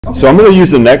So I'm going to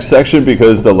use the next section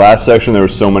because the last section there were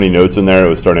so many notes in there it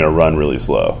was starting to run really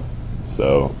slow.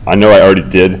 So I know I already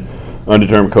did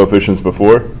undetermined coefficients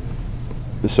before,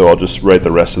 so I'll just write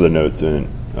the rest of the notes in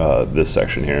this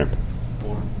section here.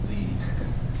 Port Z.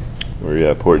 Or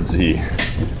yeah, port Z.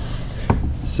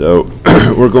 So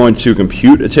we're going to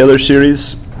compute a Taylor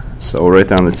series. So we'll write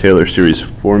down the Taylor series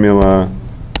formula.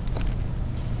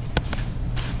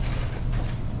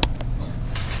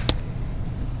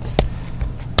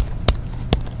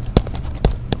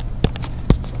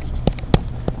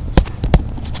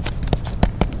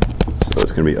 So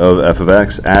it's going to be of f of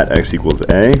x at x equals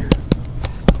a.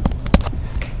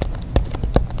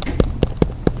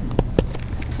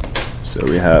 So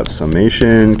we have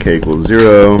summation k equals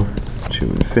 0 to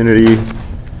infinity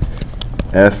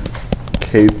f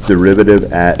kth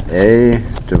derivative at a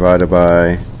divided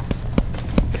by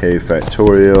k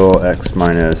factorial x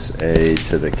minus a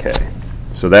to the k.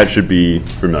 So that should be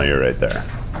familiar right there.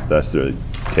 That's the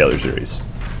Taylor series.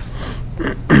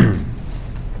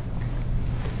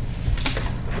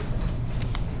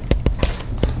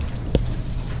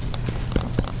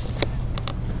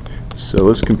 So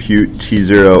let's compute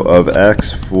t0 of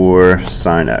x for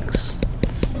sine x.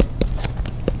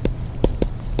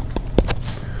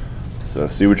 So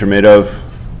see what you're made of.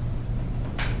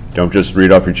 Don't just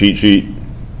read off your cheat sheet.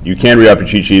 You can read off your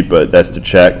cheat sheet, but that's to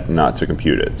check, not to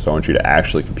compute it. So I want you to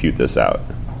actually compute this out.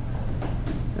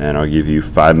 And I'll give you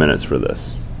 5 minutes for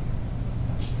this.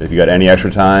 If you got any extra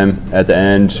time at the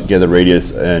end, get the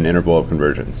radius and interval of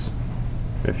convergence,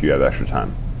 if you have extra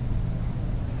time.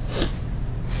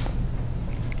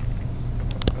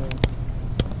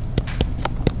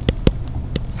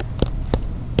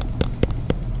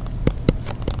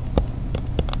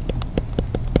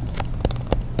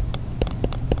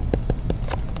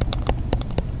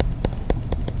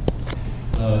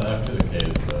 After the k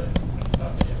is the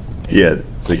Yeah,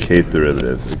 the kth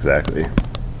derivative, exactly.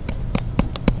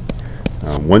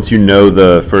 Once you know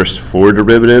the first 4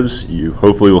 derivatives, you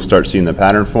hopefully will start seeing the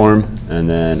pattern form and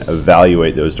then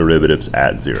evaluate those derivatives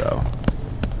at 0.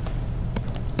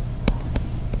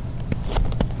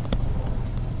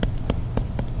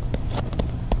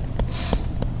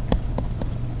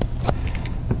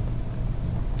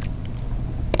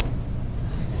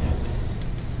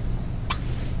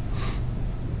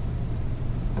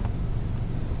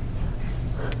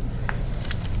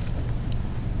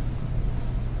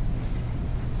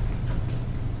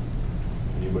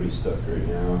 Anybody stuck right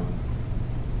now?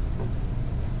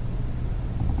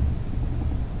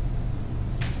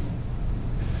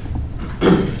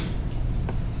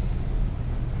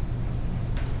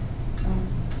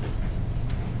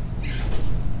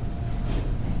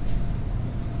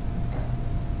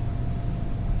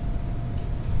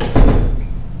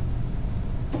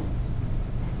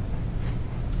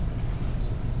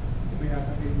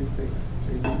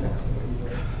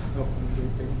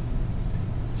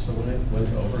 So when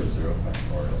it's over 0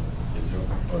 factorial, is 0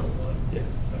 factorial 1? Yeah.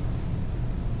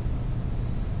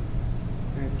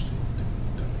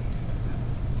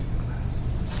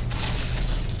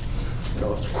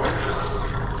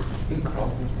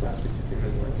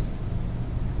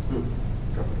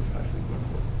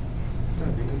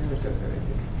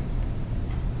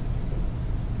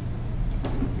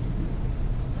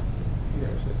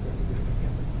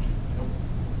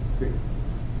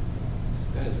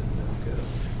 That is not good.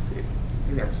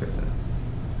 He never says that.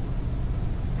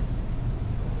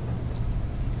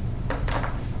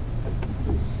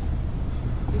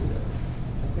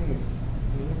 I think it's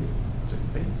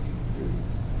fancy, dude.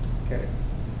 Okay.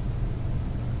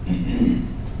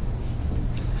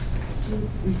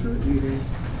 If you're eating,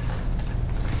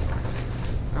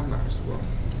 I'm not as well.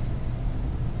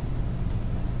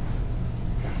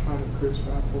 I'm a crisp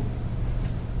apple.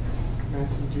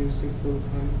 Nice and juicy, full of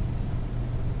honey.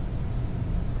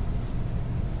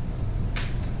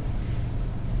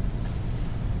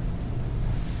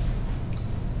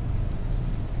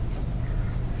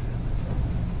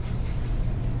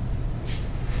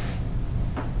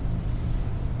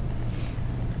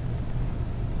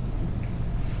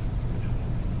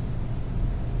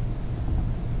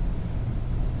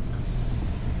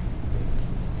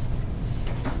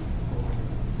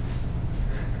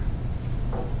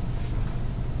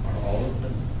 Are all of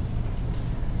them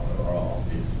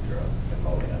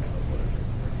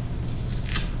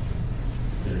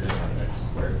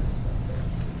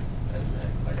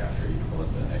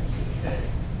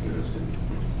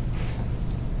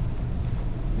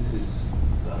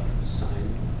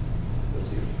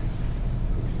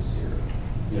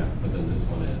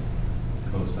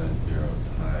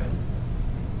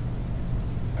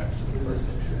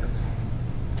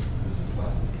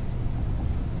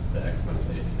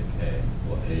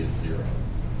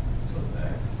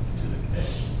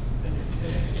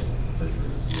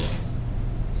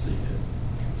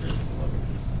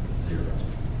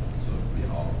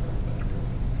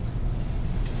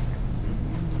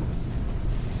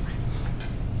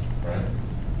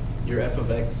your f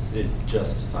of x is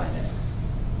just sine x.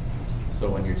 So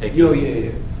when you're taking,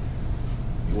 Yeah.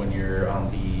 when you're on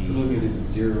So the, look at it,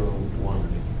 0, 1.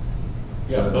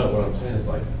 Yeah, But what I'm saying is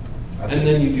like, I and think-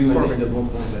 then you do end up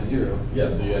multiplying by 0. Yeah,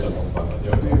 so you end up multiplying by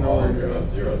 0, You so know all where of you're your at.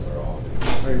 zeros are all good.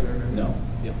 Wait, no. no,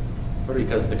 Yep.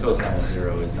 because the cosine of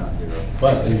 0 is not 0.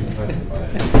 But then you times it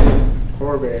by,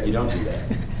 Or bad. You don't do that.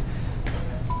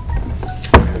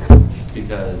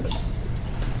 Because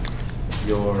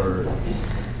your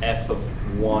f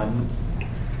of 1,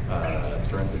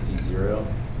 parentheses 0,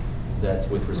 that's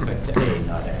with respect to a,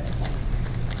 not x.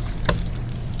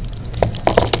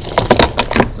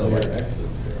 So so your like, x is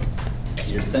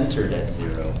 0. you're centered at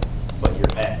 0, but your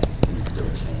x can still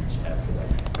change after that.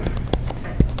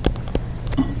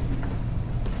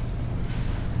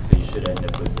 So you should end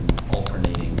up with an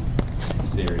alternating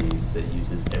series that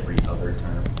uses every other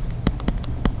term.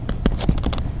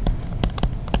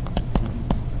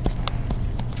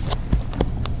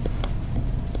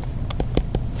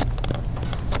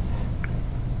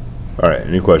 All right,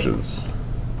 any questions?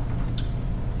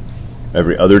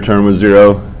 Every other term was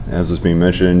 0, as was being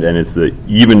mentioned, and it's the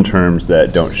even terms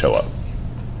that don't show up.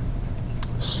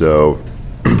 So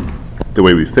the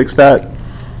way we fix that,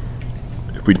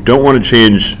 if we don't want to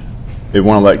change, if we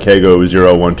want to let k go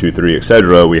 0, 1, 2, 3,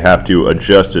 etc., we have to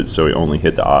adjust it so we only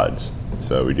hit the odds.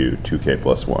 So we do 2k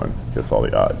plus 1, gets all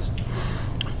the odds.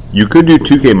 You could do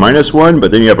 2k minus 1, but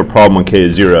then you have a problem when k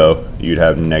is 0, you'd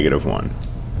have negative 1.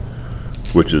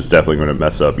 Which is definitely going to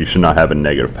mess up. You should not have a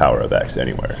negative power of x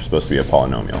anywhere. It's supposed to be a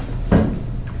polynomial.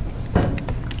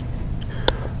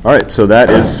 All right, so that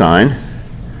is sine.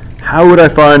 How would I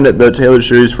find the Taylor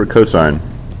series for cosine?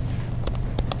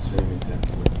 Same exact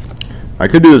way. I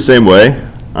could do the same way.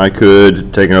 I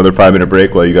could take another 5-minute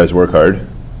break while you guys work hard.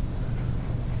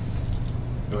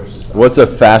 Or it's just What's a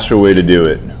faster way to do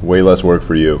it? Way less work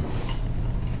for you.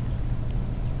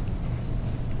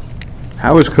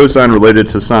 How is cosine related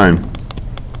to sine?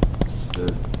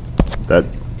 the That,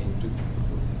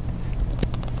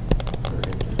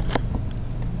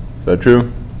 is that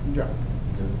true? Yeah.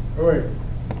 Oh, wait.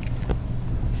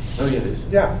 Oh, yeah.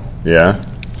 Yeah. Yeah,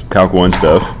 some Calc 1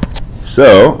 stuff.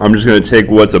 So I'm just going to take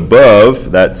what's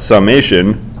above that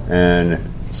summation and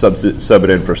sub it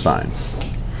in for sine.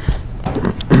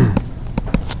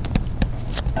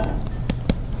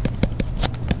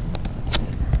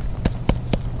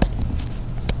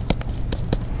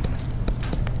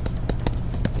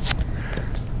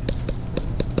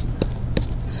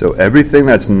 So everything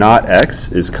that's not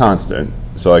x is constant.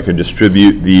 So I can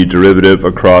distribute the derivative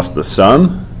across the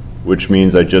sum, which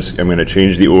means I'm going to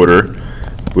change the order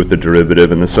with the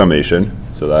derivative and the summation.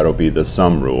 So that'll be the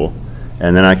sum rule.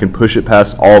 And then I can push it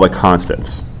past all the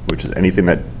constants, which is anything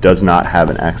that does not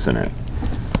have an x in it.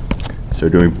 So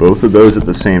doing both of those at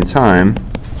the same time,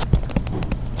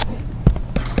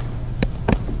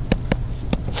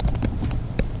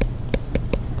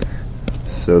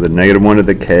 so the negative 1 to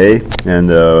the k and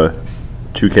the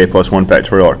 2k plus 1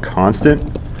 factorial are constant.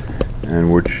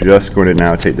 And we're just going to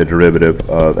now take the derivative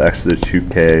of x to the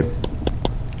 2k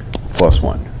plus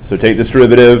 1. So take this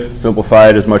derivative, simplify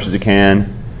it as much as you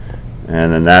can,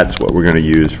 and then that's what we're going to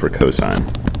use for cosine.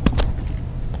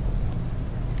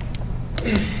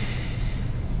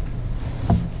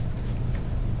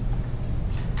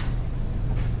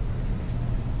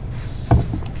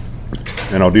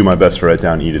 And I'll do my best to write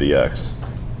down e to the x,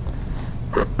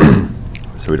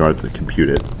 so we don't have to compute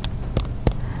it.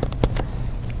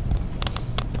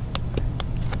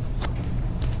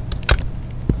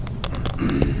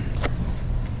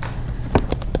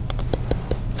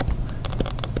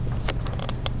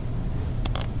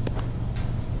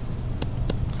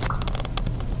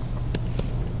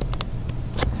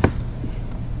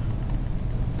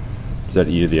 Is that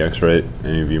e to the x right?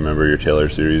 Any of you remember your Taylor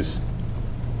series?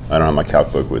 I don't have my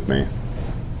calc book with me.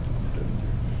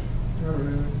 Not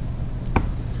really.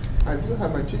 I do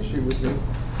have my cheat sheet with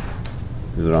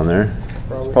me. Is it on there?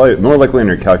 Probably. It's probably more likely in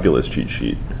your calculus cheat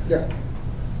sheet. Yeah.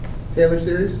 Taylor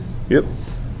series. Yep.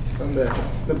 It's on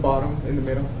the bottom in the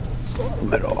middle.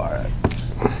 Middle, all right.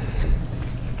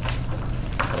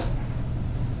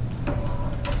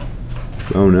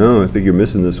 Oh no, I think you're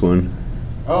missing this one.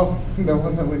 Oh, the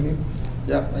one that we need.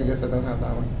 Yeah, I guess I don't have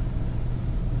that one.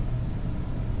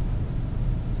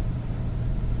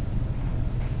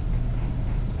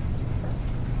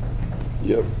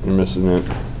 Yep, you're missing it.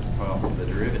 Well, the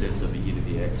derivatives of e to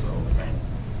the x are all the same.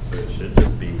 So it should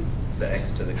just be the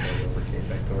x to the k over k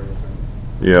factorial term.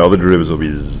 Yeah, all the derivatives will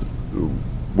be,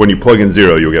 when you plug in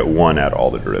 0, you'll get 1 at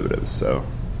all the derivatives. So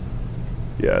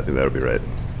yeah, I think that'll be right.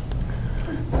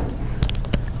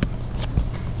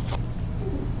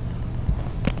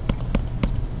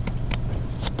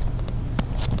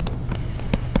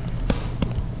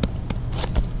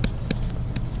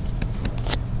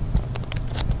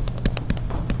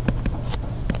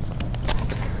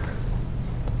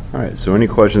 All right, so any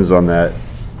questions on that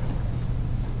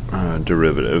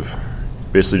derivative?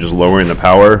 Basically just lowering the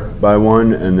power by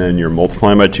 1, and then you're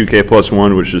multiplying by 2k plus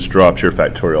 1, which just drops your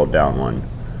factorial down 1.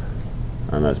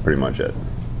 And that's pretty much it.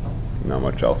 Not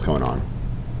much else going on.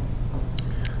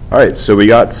 All right, so we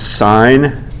got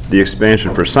sine, the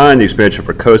expansion for sine, the expansion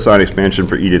for cosine, expansion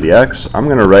for e to the x. I'm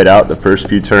going to write out the first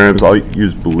few terms. I'll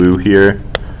use blue here.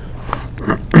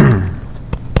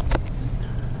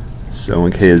 So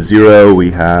when k is 0,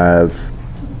 we have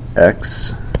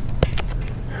x.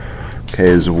 K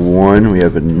is 1, we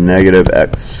have a negative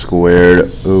x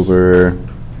squared over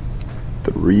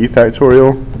 3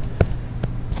 factorial.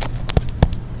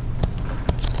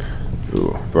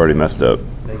 Ooh, I've already messed up.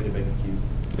 Negative x cubed.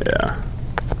 Yeah.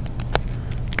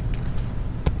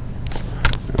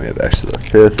 And we have x to the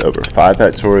 5th over 5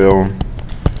 factorial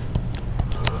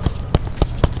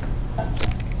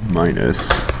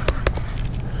minus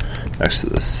x to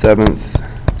the 7th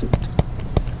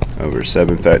over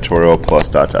 7 factorial plus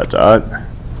dot dot dot.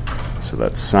 So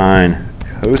that's sine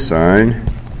cosine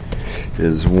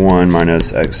is 1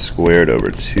 minus x squared over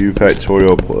 2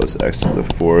 factorial plus x to the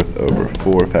 4th over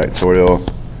 4 factorial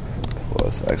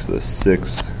plus x to the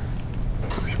 6th,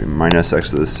 which should be minus x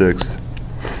to the 6th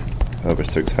over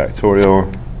 6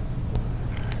 factorial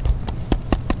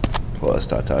plus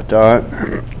dot dot dot.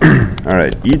 All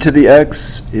right, e to the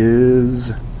x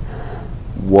is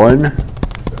 1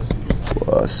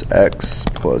 plus x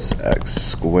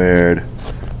squared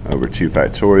over 2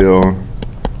 factorial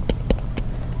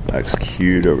x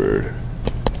cubed over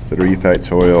 3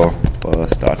 factorial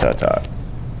plus dot dot dot.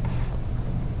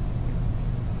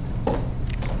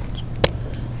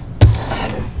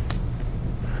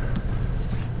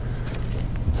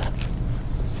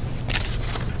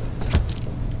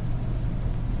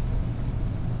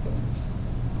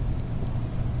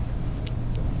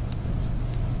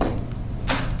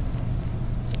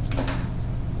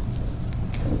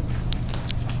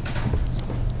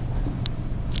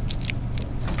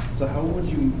 So how would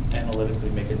you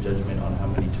analytically make a judgment on how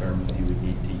many terms you would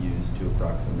need to use to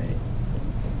approximate?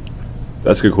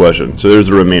 That's a good question. So there's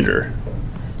a remainder.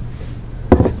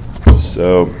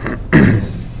 So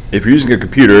if you're using a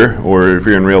computer or if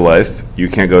you're in real life, you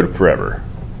can't go to forever.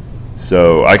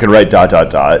 So I can write dot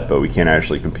dot dot, but we can't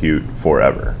actually compute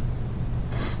forever.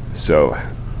 So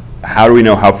how do we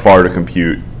know how far to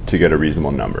compute to get a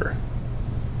reasonable number?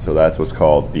 So that's what's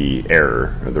called the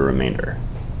error or the remainder.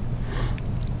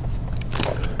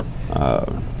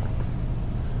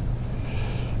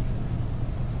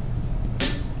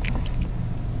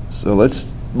 So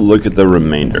let's look at the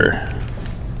remainder.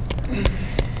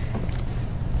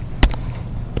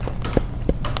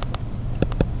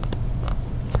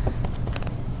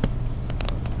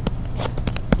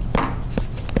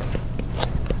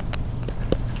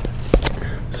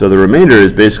 So the remainder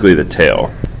is basically the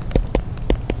tail.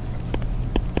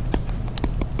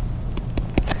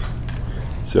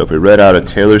 So if we read out a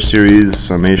Taylor series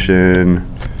summation,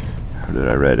 how did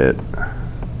I write it?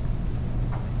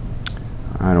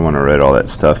 I don't want to write all that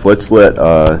stuff. Let's let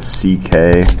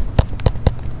CK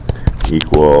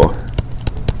equal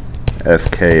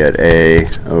FK at A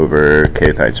over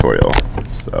K factorial.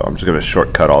 So I'm just going to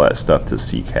shortcut all that stuff to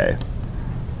CK.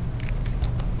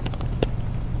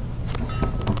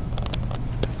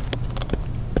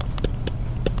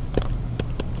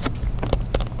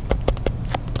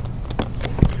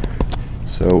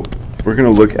 So we're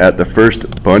going to look at the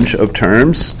first bunch of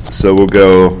terms. So we'll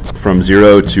go from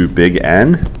 0 to big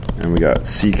N, and we got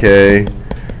CK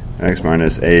x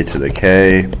minus a to the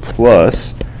k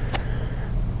plus,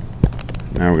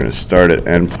 now we're going to start at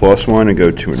n plus 1 and go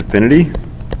to infinity.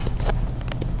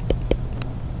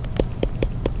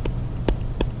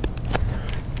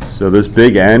 So this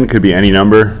big N could be any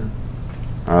number.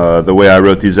 The way I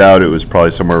wrote these out, it was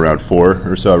probably somewhere around 4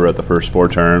 or so. I wrote the first 4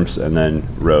 terms and then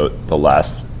wrote the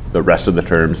rest of the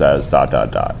terms as dot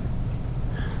dot dot.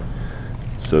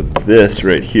 So this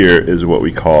right here is what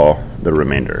we call the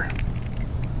remainder.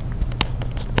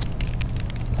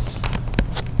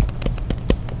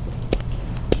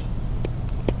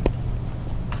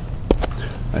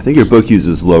 I think your book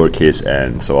uses lowercase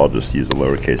n, so I'll just use a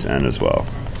lowercase n as well.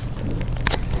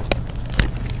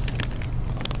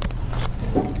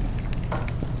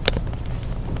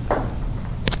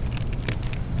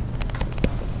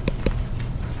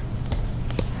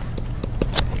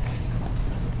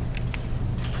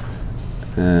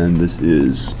 And this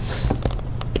is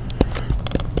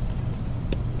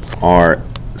R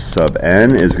sub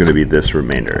n is going to be this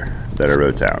remainder that I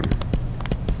wrote down.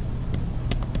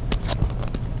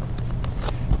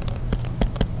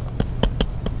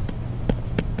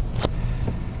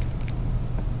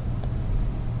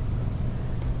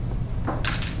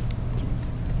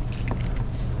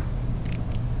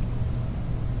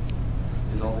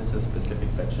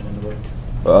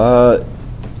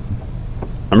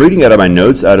 I'm reading out of my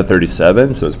notes out of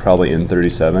 37, so it's probably in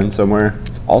 37 somewhere.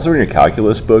 It's also in a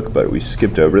calculus book, but we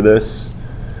skipped over this.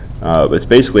 It's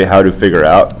basically how to figure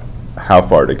out how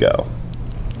far to go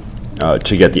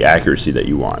to get the accuracy that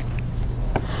you want.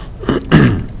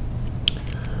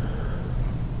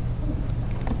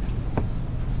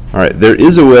 All right, there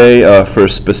is a way for a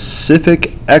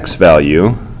specific x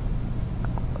value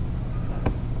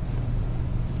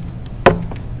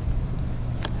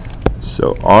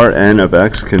so Rn of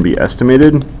x can be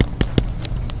estimated.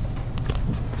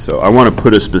 So I want to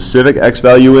put a specific x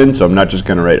value in, so I'm not just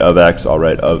going to write of x, I'll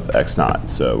write of x naught.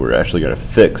 So we're actually going to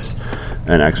fix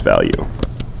an x value.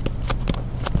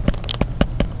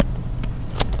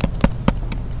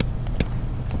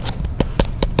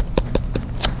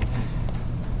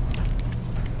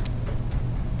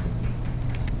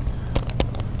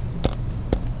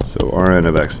 So Rn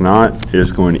of x naught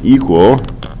is going to equal,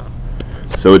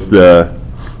 so it's the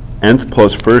nth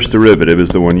plus first derivative is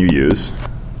the one you use.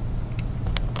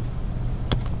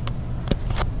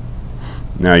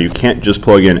 Now you can't just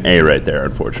plug in a right there,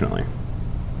 unfortunately.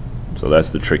 So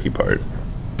that's the tricky part.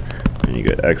 And you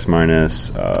get x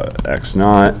minus x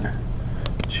naught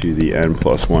to the n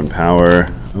plus 1 power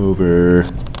over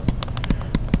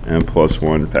n plus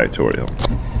 1 factorial.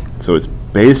 So it's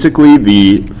basically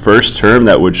the first term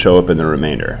that would show up in the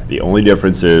remainder. The only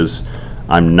difference is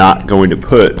I'm not going to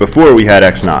put, before we had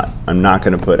x naught, I'm not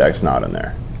going to put x naught in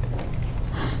there.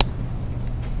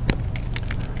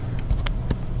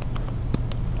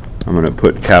 I'm going to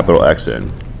put capital X in.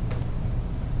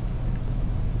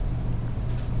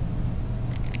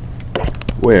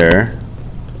 Where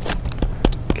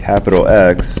capital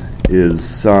X is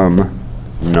some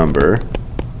number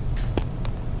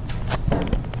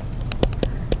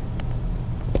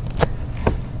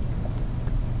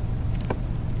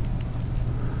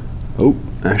oh,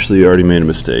 actually you already made a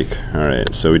mistake.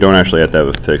 Alright, so we don't actually have to have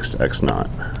a fixed x naught.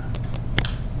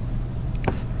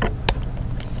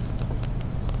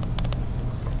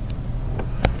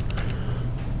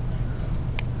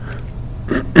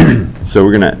 So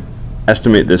we're going to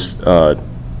estimate this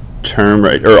term,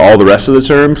 right, or all the rest of the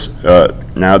terms.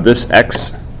 Now this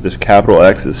x, this capital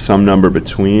X, is some number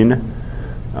between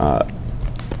the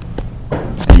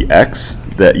x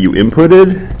that you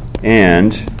inputted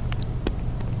and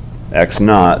x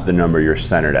naught, the number you're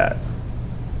centered at.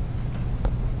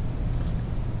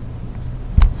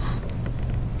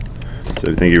 So if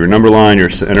you think of your number line, you're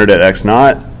centered at x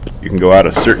naught. You can go out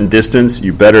a certain distance.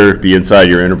 You better be inside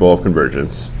your interval of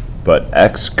convergence. But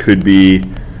x could be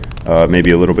maybe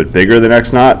a little bit bigger than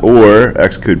x naught, or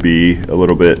x could be a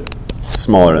little bit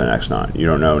smaller than x naught. You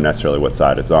don't know necessarily what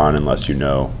side it's on unless you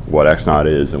know what x naught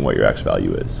is and what your x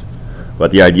value is. But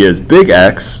the idea is big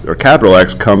X, or capital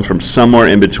X, comes from somewhere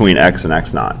in between x and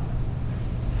x naught.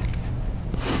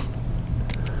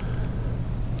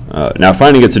 Now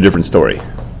finding it's a different story.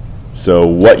 So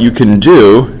what you can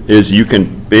do is you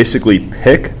can basically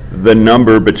pick the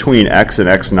number between x and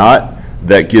x naught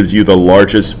that gives you the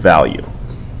largest value.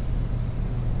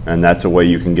 And that's a way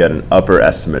you can get an upper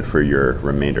estimate for your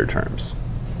remainder terms.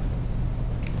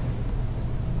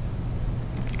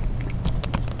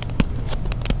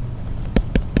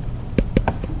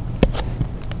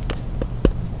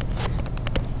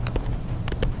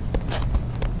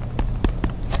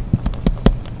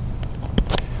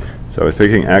 So we're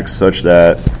picking x such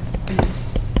that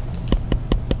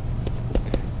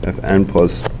if n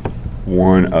plus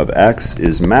 1 of x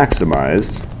is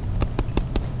maximized.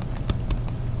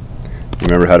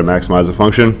 Remember how to maximize a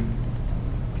function?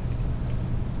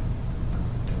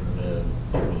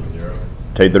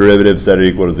 Take the derivative, set it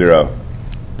equal to 0.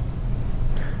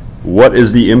 What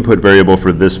is the input variable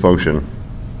for this function?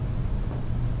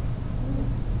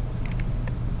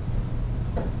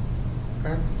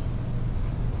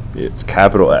 It's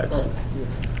capital X.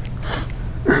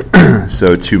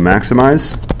 So to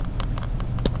maximize,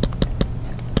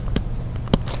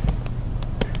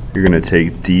 you're going to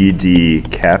take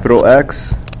dd capital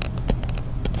X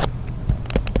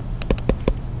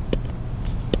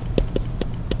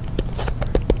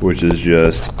which is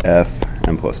just f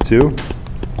n plus 2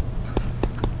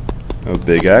 of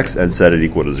big X, and set it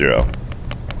equal to 0.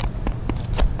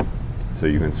 So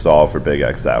you can solve for big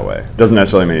X that way. Doesn't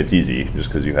necessarily mean it's easy. Just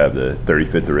because you have the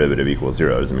 35th derivative equals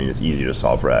 0 doesn't mean it's easy to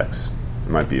solve for X.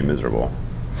 It might be miserable.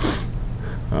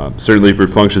 Certainly for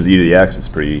functions e to the x, it's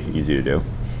pretty easy to do.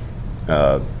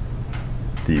 The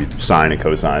sine and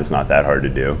cosine is not that hard to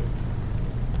do.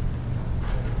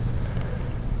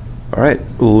 All right,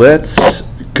 let's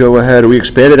go ahead. We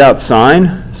expanded out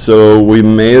sine, so we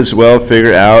may as well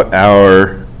figure out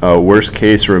our worst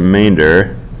case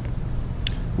remainder.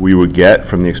 we would get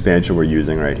from the expansion we're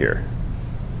using right here.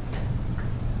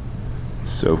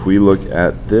 So if we look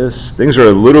at this, things are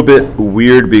a little bit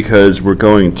weird because we're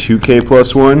going 2k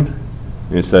plus 1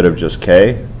 instead of just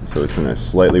k, so it's in a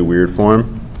slightly weird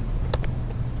form.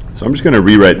 So I'm just going to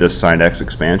rewrite this sine x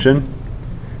expansion,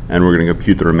 and we're going to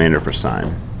compute the remainder for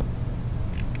sine.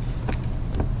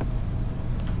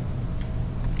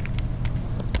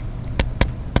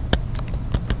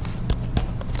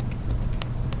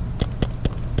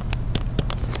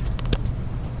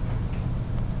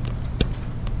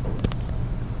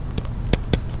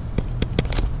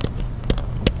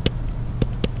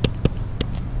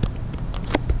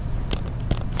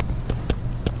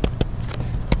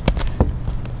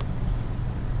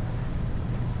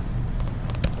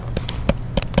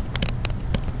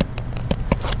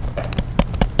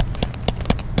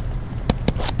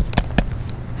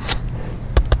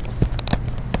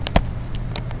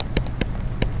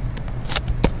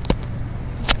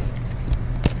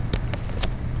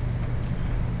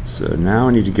 So now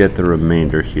I need to get the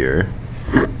remainder here.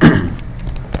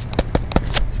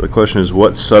 So the question is,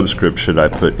 what subscript should I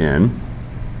put in?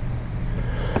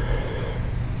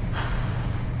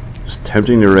 It's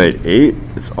tempting to write 8.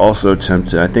 It's also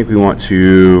tempting. I think we want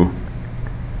to.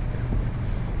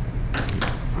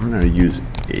 I'm going to use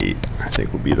 8. I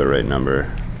think will be the right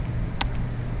number.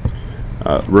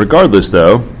 Regardless,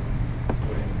 though. There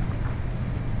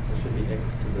should be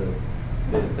x to the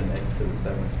 5th and x to the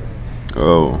 7th, right?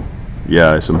 Oh,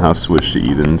 yeah, I somehow switched to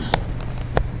evens.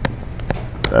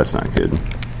 That's not good.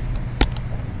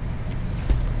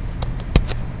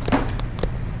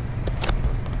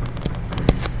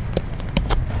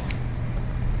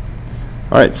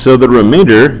 All right, so the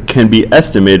remainder can be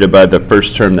estimated by the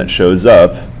first term that shows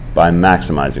up by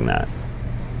maximizing that.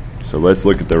 So let's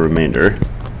look at the remainder.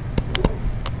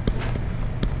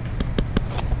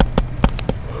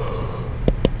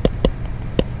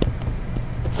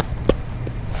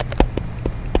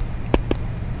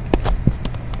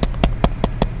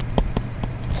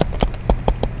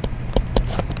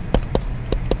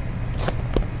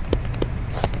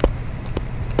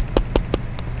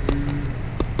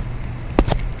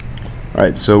 All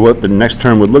right, so what the next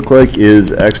term would look like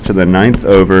is x to the 9th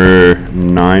over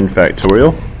 9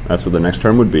 factorial. That's what the next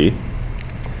term would be.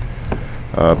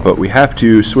 But we have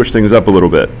to switch things up a little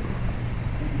bit.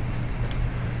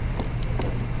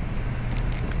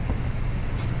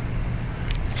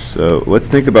 So let's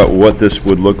think about what this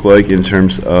would look like in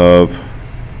terms of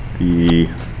the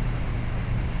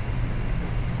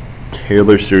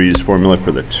Taylor series formula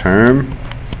for the term.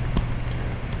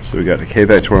 So we got the k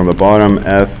factorial on the bottom,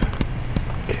 f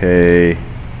k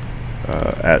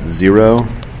at 0,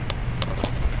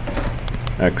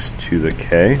 x to the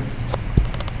k,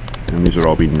 and these would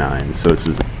all be 9. So this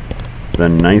is the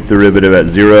 9th derivative at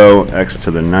 0, x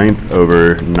to the 9th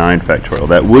over 9 factorial.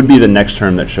 That would be the next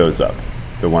term that shows up,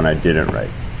 the one I didn't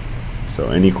write. So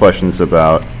any questions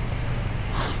about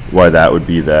why that would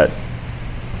be that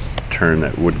term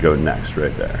that would go next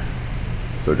right there?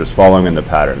 So just following in the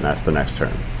pattern, that's the next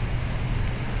term.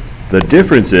 The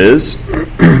difference is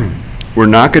we're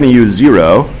not going to use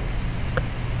 0.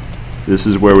 This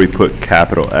is where we put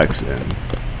capital X in.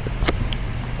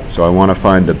 So I want to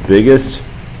find the biggest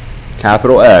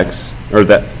capital X, or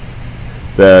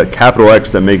the capital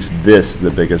X that makes this the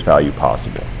biggest value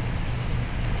possible.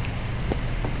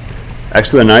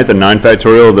 X to the 9th and 9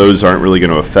 factorial, those aren't really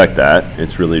going to affect that.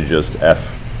 It's really just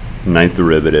f 9th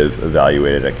derivative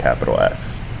evaluated at capital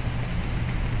X.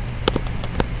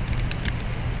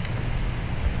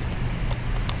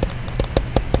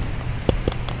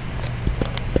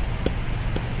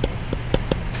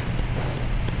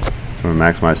 So we're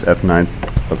going to maximize f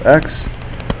 9th of x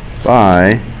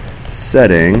by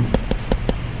setting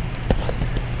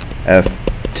f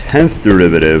 10th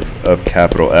derivative of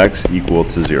capital X equal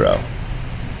to 0.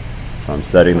 So I'm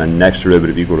setting the next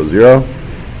derivative equal to 0. All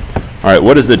right,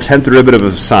 what is the 10th derivative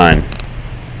of sine?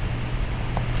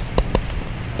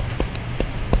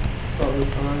 Probably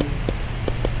fine.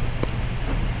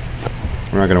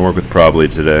 We're not going to work with probably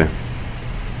today.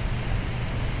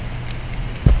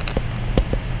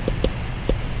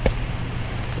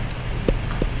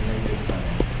 Negative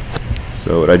sine.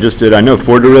 So what I just did, I know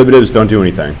 4 derivatives don't do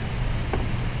anything.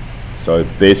 So I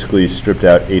basically stripped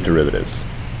out 8 derivatives.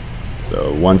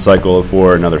 So one cycle of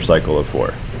 4, another cycle of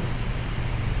 4.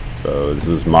 So this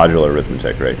is modular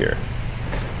arithmetic right here.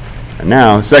 And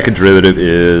now, second derivative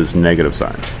is negative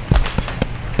sine.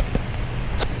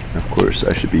 Of course,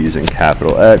 I should be using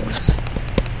capital X.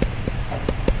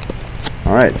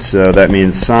 All right, so that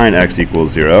means sine x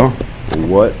equals 0.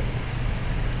 What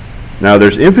Now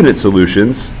there's infinite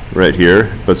solutions right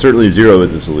here, but certainly 0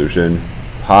 is a solution,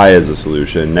 pi is a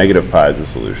solution, negative pi is a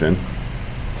solution.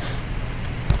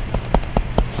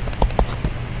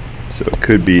 So it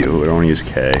could be, oh, I don't want to use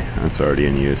k, that's already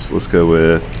in use. Let's go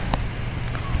with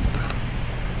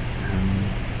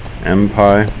m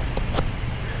pi,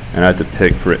 and I have to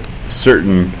pick for it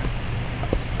certain,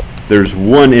 there's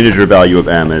one integer value of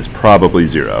m, and it's probably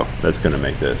 0. That's going to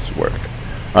make this work.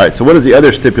 All right, so what is the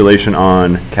other stipulation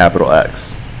on capital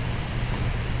X?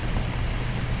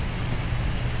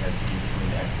 It has to be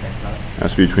between x and x naught.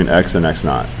 Has to be between x and x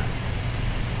naught.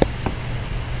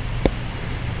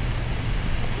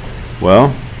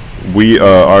 Well, we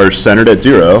are centered at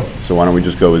 0, so why don't we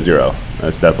just go with 0?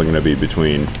 That's definitely going to be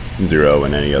between 0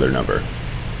 and any other number.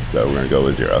 So we're going to go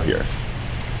with 0 here.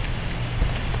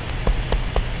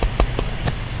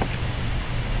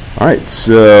 All right,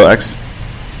 so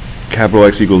capital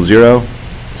X equals 0.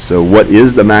 So what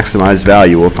is the maximized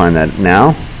value? We'll find that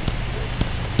now.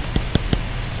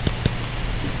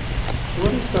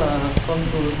 What is the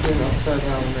convolution upside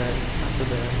down and after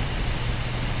the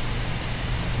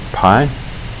Pi?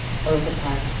 oh, it's a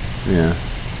pi. Yeah.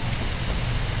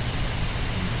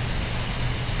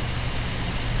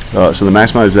 So the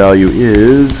maximized value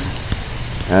is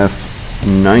f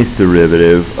ninth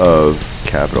derivative of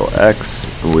capital X,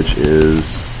 which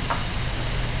is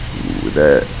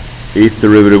the 8th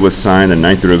derivative was sine, the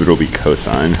 9th derivative will be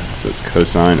cosine. So it's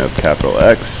cosine of capital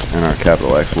X, and our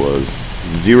capital X was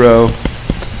 0,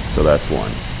 so that's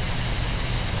 1.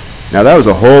 Now that was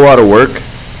a whole lot of work.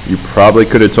 You probably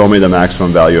could have told me the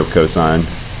maximum value of cosine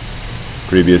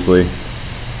previously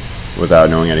without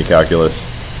knowing any calculus,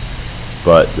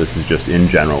 but this is just in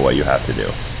general what you have to do.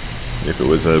 If it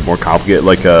was a more complicated,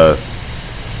 like a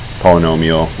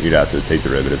polynomial, you'd have to take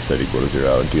derivative set equal to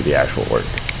 0 and do the actual work.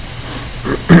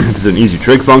 If it's an easy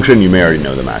trig function, you may already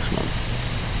know the maximum.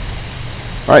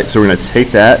 All right, so we're going to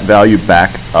take that value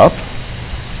back up.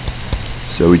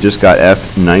 So we just got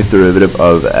f ninth derivative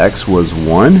of x was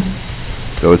 1.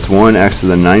 So it's 1 x to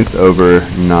the 9th over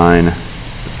 9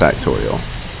 factorial.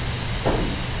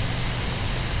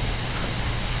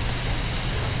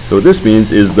 So what this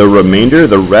means is the remainder,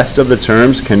 the rest of the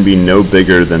terms, can be no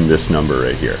bigger than this number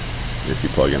right here if you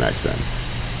plug in x in.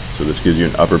 So this gives you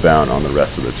an upper bound on the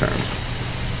rest of the terms.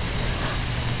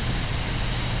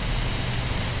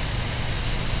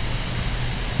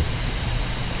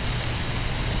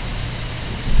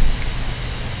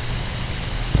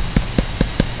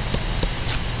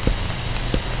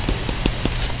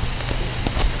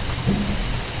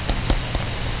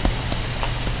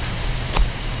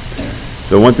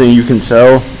 So one thing you can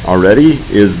tell already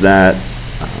is that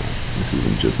this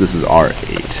is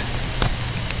R8.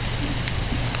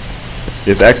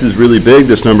 If x is really big,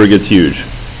 this number gets huge,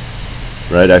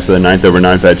 right? X to the 9th over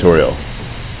 9 factorial.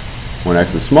 When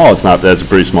x is small, that's a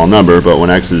pretty small number, but when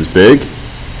x is big,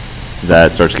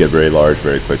 that starts to get very large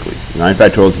very quickly. 9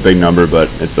 factorial is a big number, but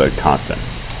it's a constant.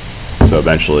 So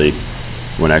eventually,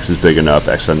 when x is big enough,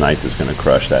 x to the 9th is going to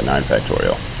crush that 9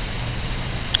 factorial.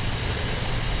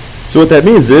 So what that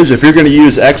means is if you're going to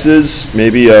use x's,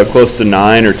 maybe close to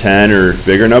 9 or 10 or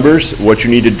bigger numbers, what you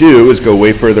need to do is go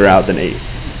way further out than 8.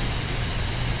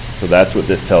 So that's what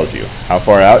this tells you. How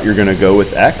far out you're going to go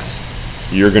with x,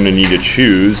 you're going to need to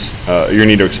choose, you're going to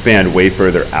need to expand way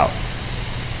further out.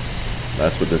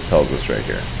 That's what this tells us right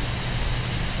here.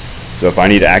 So if I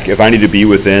need to be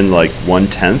within like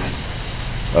 1/10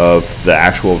 of the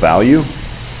actual value,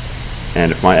 and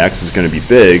if my x is going to be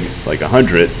big, like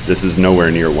 100, this is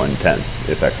nowhere near 1/10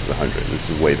 if x is 100. This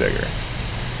is way bigger.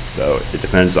 So it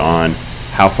depends on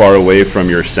how far away from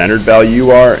your centered value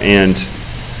you are and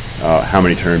how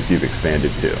many terms you've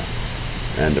expanded to.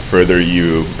 And the further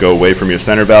you go away from your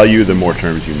center value, the more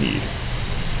terms you need.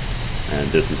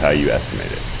 And this is how you estimate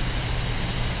it.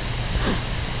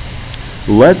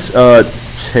 Let's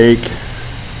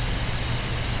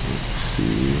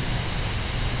see.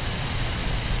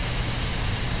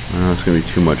 It's going to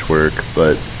be too much work,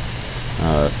 but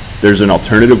there's an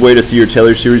alternative way to see your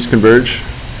Taylor series converge.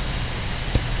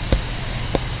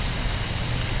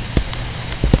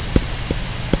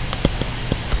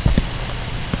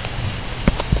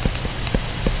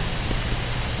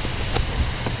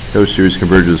 Taylor series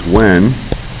converges when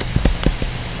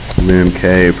lim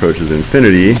k approaches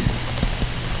infinity,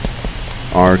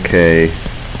 rk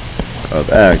of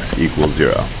x equals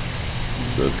 0.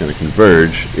 So it's going to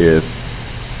converge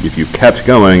if you kept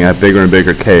going at bigger and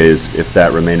bigger k's, if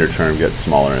that remainder term gets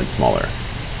smaller and smaller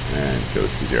and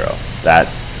goes to 0.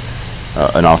 That's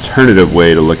an alternative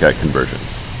way to look at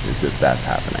convergence, is if that's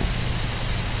happening.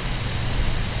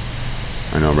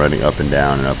 I know I'm writing up and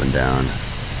down and up and down.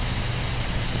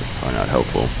 Probably not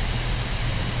helpful.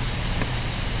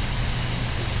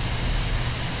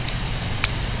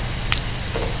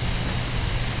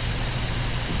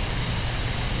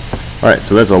 All right,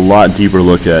 so that's a lot deeper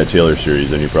look at Taylor series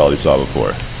than you probably saw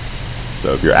before.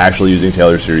 So if you're actually using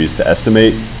Taylor series to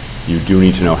estimate, you do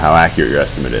need to know how accurate your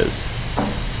estimate is.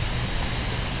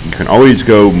 You can always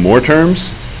go more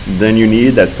terms than you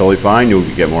need. That's totally fine. You'll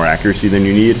get more accuracy than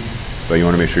you need, but you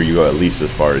want to make sure you go at least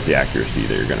as far as the accuracy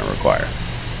that you're going to require.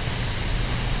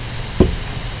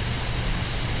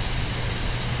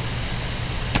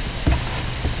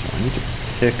 So I need to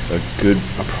pick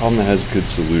a problem that has good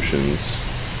solutions.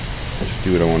 Let's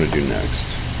do what I want to do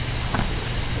next.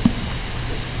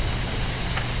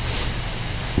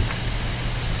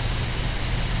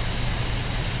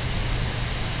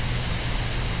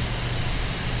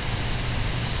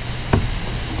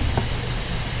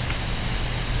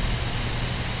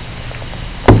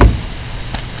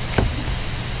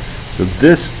 So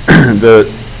this,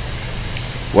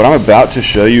 what I'm about to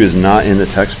show you is not in the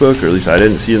textbook, or at least I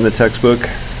didn't see it in the textbook.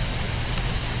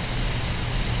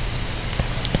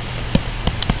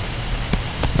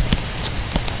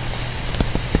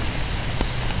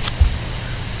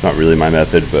 It's not really my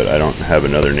method, but I don't have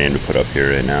another name to put up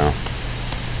here right now.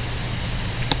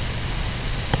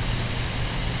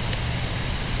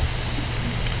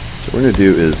 So what we're going to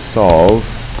do is solve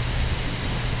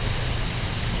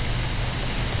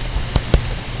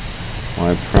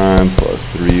y prime plus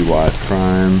 3y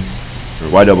prime, or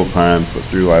y double prime plus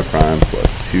 3y prime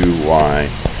plus 2y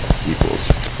equals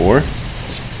 4.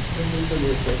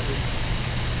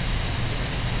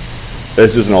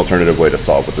 This is an alternative way to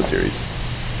solve with the series.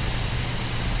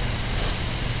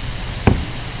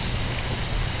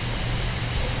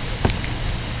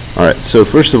 All right, so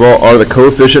first of all, are the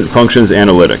coefficient functions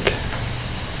analytic?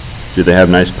 Do they have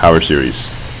nice power series?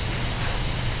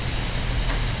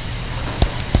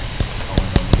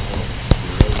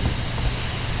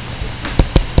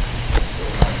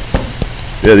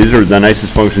 Yeah, these are the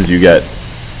nicest functions you get.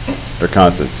 They're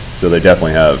constants, so they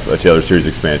definitely have a Taylor series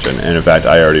expansion. And in fact,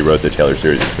 I already wrote the Taylor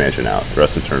series expansion out. The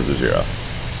rest of the terms are 0.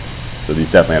 So these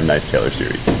definitely have nice Taylor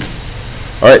series.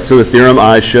 All right, so the theorem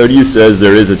I showed you says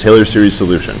there is a Taylor series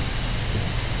solution.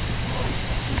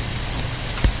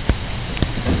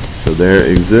 So there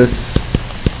exists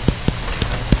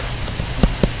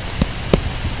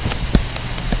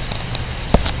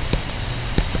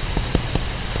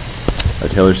a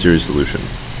Taylor series solution.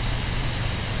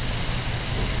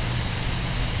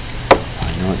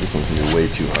 I know this one's going to be way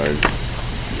too hard.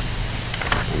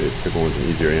 Maybe pick one with an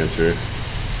easier answer.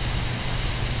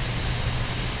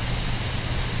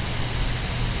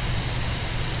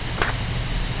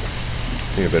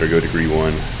 I think I better go degree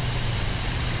 1.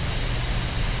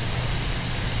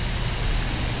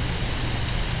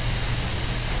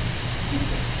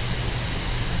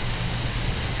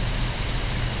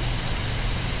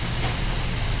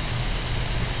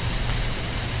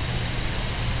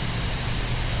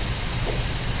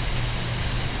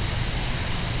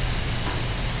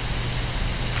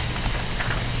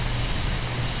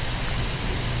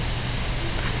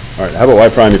 All right, how about y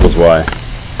prime equals y?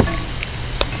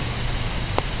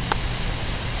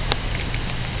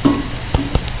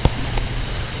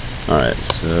 All right,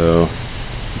 so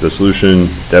the solution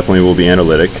definitely will be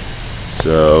analytic.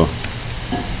 So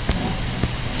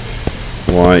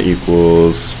y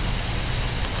equals,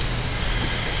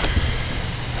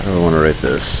 how do I want to write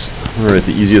this? I'm going to write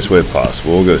the easiest way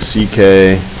possible. We'll go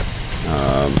ck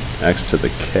x to the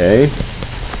k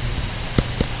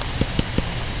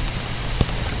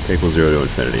equals 0 to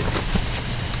infinity.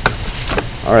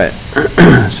 All right,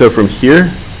 so from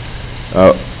here,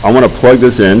 I want to plug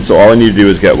this in, so all I need to do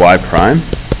is get y prime.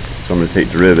 So I'm going to take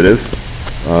derivative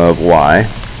of y.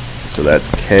 So that's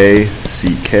k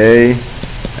ck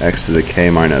x to the k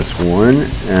minus 1,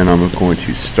 and I'm going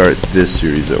to start this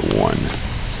series at 1.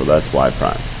 So that's y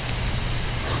prime.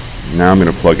 Now I'm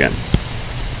going to plug in.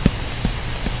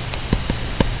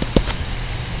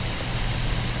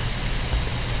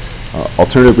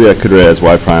 Alternatively, I could write it as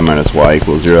y prime minus y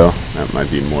equals 0. That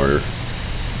might be more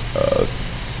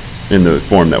in the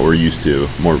form that we're used to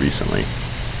more recently.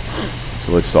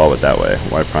 So let's solve it that way,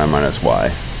 y prime minus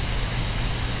y.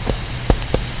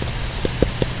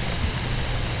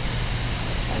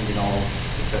 And in all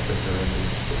successive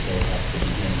derivatives, the k has to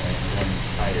begin at 1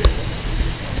 higher than the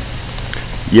previous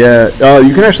one. Yeah,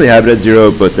 you can actually have it at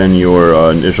 0, but then your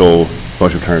initial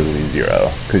bunch of terms will be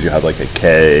 0, because you have like a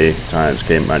k times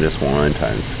k minus 1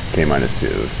 times k minus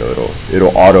 2, so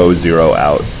it'll auto 0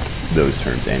 out those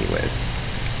terms anyways.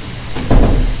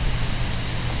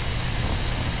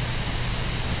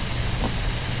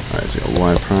 All Alright, so we got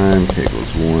y prime, k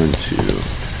equals 1 to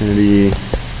infinity.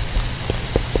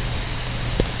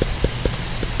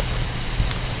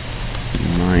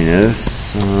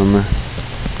 Minus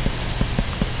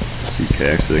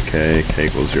ckx to the k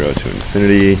equals 0 to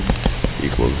infinity,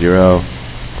 equals 0.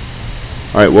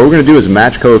 Alright, what we're going to do is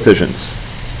match coefficients.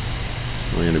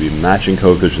 We're going to be matching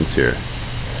coefficients here.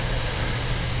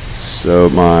 So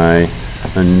my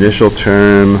initial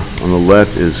term on the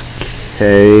left is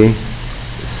k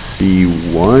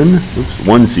c1, oops,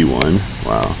 1c1,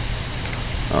 wow,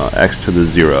 x to the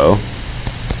 0,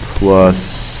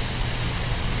 plus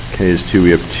k is 2, we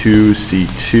have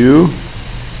 2c2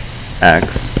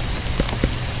 x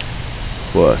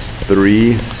plus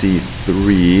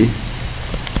 3c3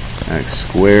 x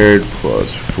squared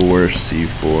plus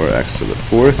 4c4 x to the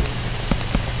 4th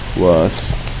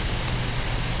plus,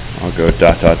 I'll go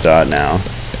dot dot dot now.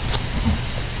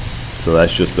 So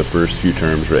that's just the first few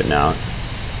terms right now.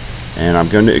 And I'm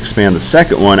going to expand the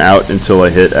second one out until I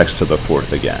hit x to the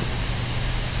 4th again.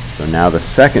 So now the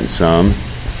second sum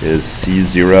is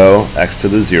c0 x to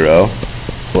the 0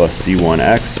 plus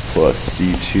c1x plus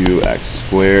c2x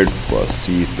squared plus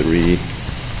c3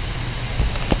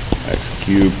 x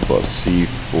cubed plus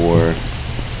c4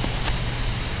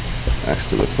 x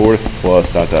to the 4th plus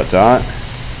dot dot dot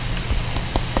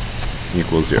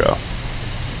equals 0.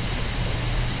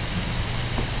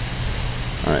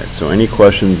 Alright, so any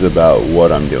questions about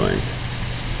what I'm doing?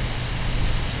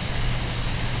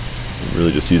 I'm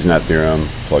really just using that theorem,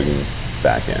 plugging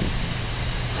back in.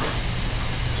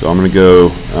 So I'm going to go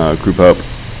group up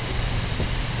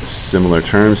similar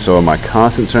terms. So in my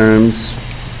constant terms,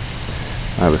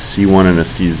 I have a C1 and a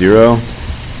C0.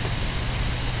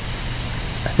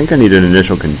 I think I need an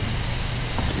initial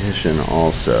condition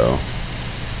also.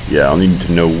 Yeah, I'll need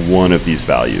to know one of these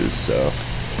values. So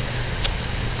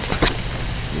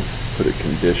let's put a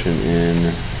condition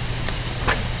in.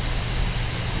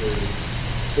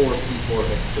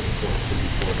 4c4x to the 4th should be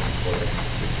 4c4x to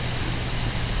the 3rd.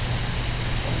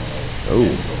 Oh,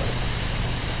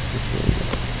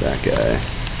 that guy.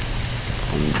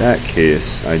 In that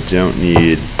case, I don't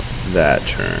need that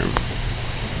term.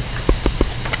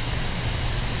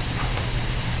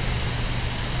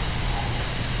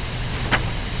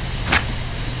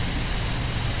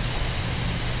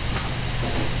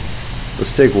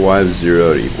 Let's take y of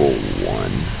 0 to equal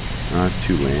 1. No, that's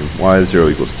too lame. Y of 0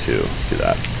 equals 2. Let's do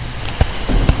that.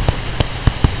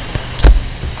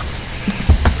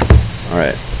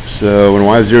 Alright, so when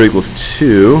y of 0 equals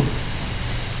 2,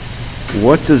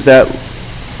 what does that,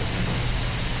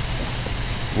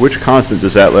 which constant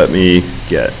does that let me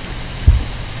get?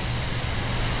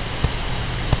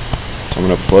 So I'm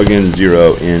going to plug in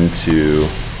 0 into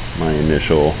my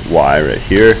initial y right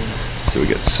here. So we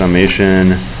get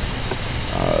summation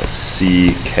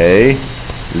ck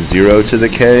 0 to the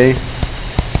k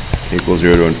equals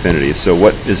 0 to infinity. So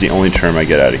what is the only term I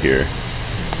get out of here?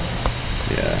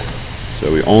 Yeah.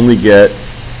 So we only get,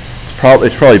 it's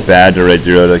probably bad to write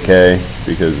 0 to k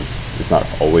because it's not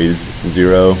always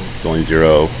 0. It's only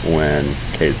 0 when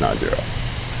k is not 0.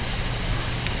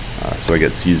 So I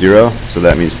get C0. So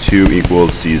that means 2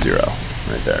 equals C0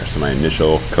 right there. So my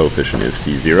initial coefficient is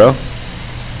C0.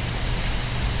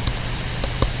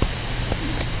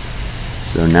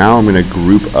 So now I'm going to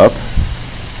group up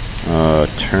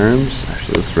terms.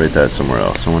 Actually, let's write that somewhere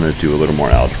else. I want to do a little more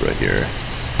algebra here.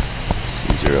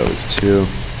 C0 is 2.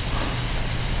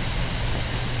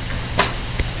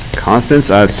 Constants,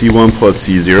 I have C1 plus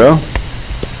C0.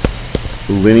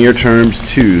 Linear terms,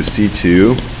 2,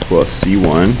 C2 plus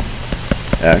C1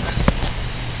 x.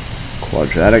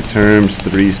 Quadratic terms,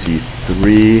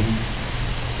 3C3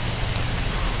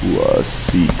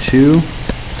 plus C2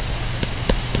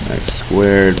 x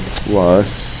squared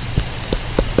plus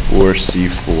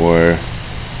 4c4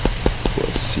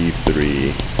 plus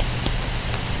c3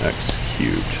 x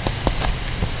cubed.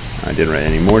 I didn't write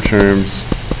any more terms,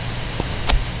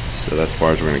 so that's as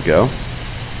far as we're going to go.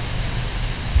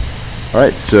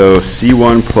 Alright, so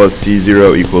c1 plus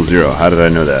c0 equals 0. How did I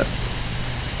know that?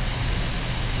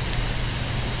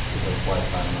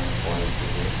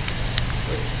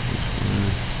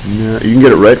 No, you can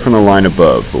get it right from the line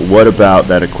above, but what about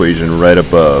that equation right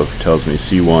above tells me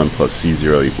c1 plus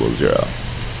c0 equals 0?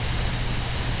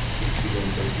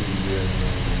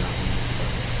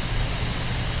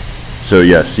 So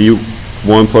yeah,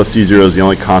 c1 plus c0 is the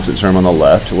only constant term on the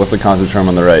left. What's the constant term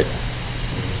on the right?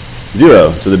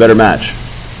 0, so they better match.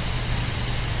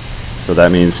 So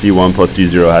that means c1 plus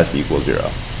c0 has to equal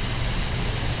 0.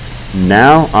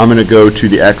 Now I'm going to go to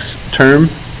the x term.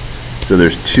 So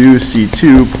there's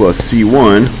 2c2 plus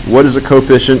c1. What is the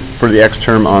coefficient for the x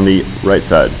term on the right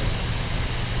side?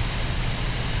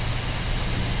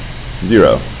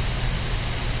 0.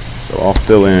 So I'll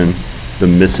fill in the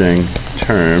missing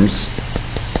terms.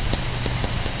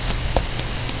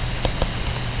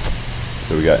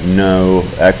 So we got no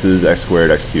x's, x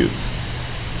squared, x cubes.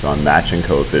 So I'm matching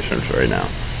coefficients right now.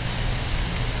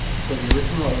 So the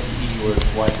original E was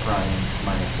y prime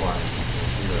minus y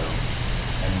equals 0.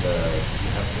 And you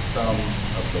have the sum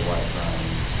of the y prime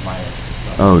minus the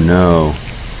sum. Oh no.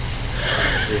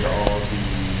 Should all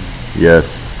be...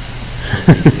 Yes.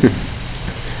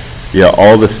 Yeah,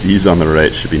 all the c's on the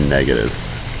right should be negatives,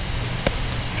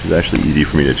 which is actually easy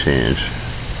for me to change.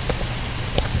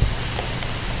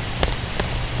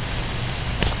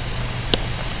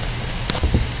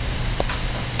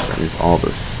 So that means all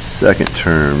the second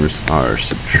terms are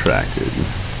subtracted.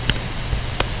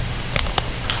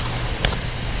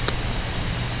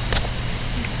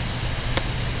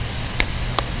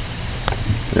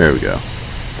 There we go.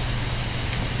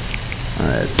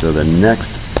 Alright, so the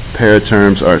next pair of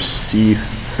terms are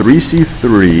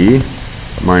 3C3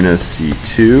 minus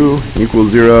C2 equals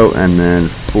 0, and then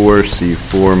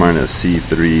 4C4 minus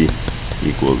C3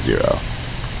 equals 0.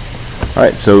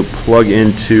 Alright, so plug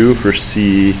in 2 for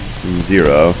C0,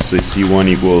 so C1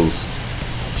 equals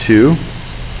 2,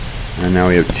 and now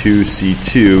we have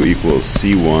 2C2 equals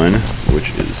C1,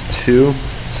 which is 2,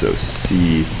 so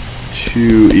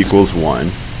C2 equals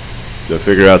 1. So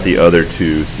figure out the other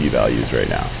two C values right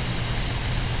now.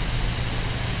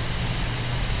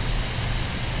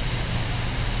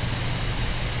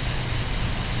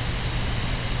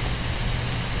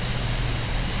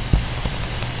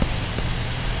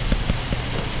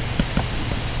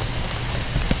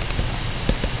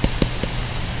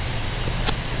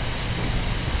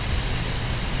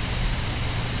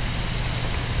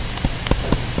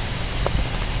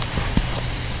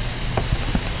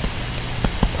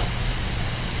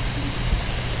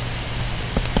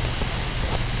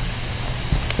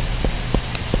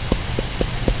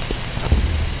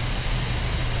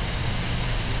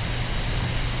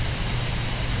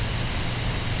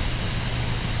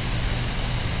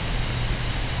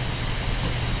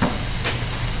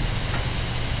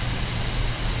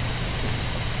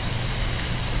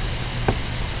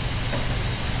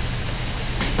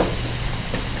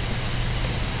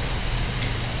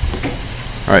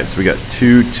 Alright, so we got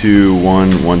 2, 2,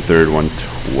 1, 1/3,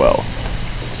 1/12.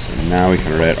 So now we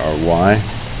can write our y.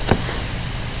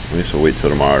 I guess we'll wait till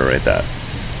tomorrow to write that.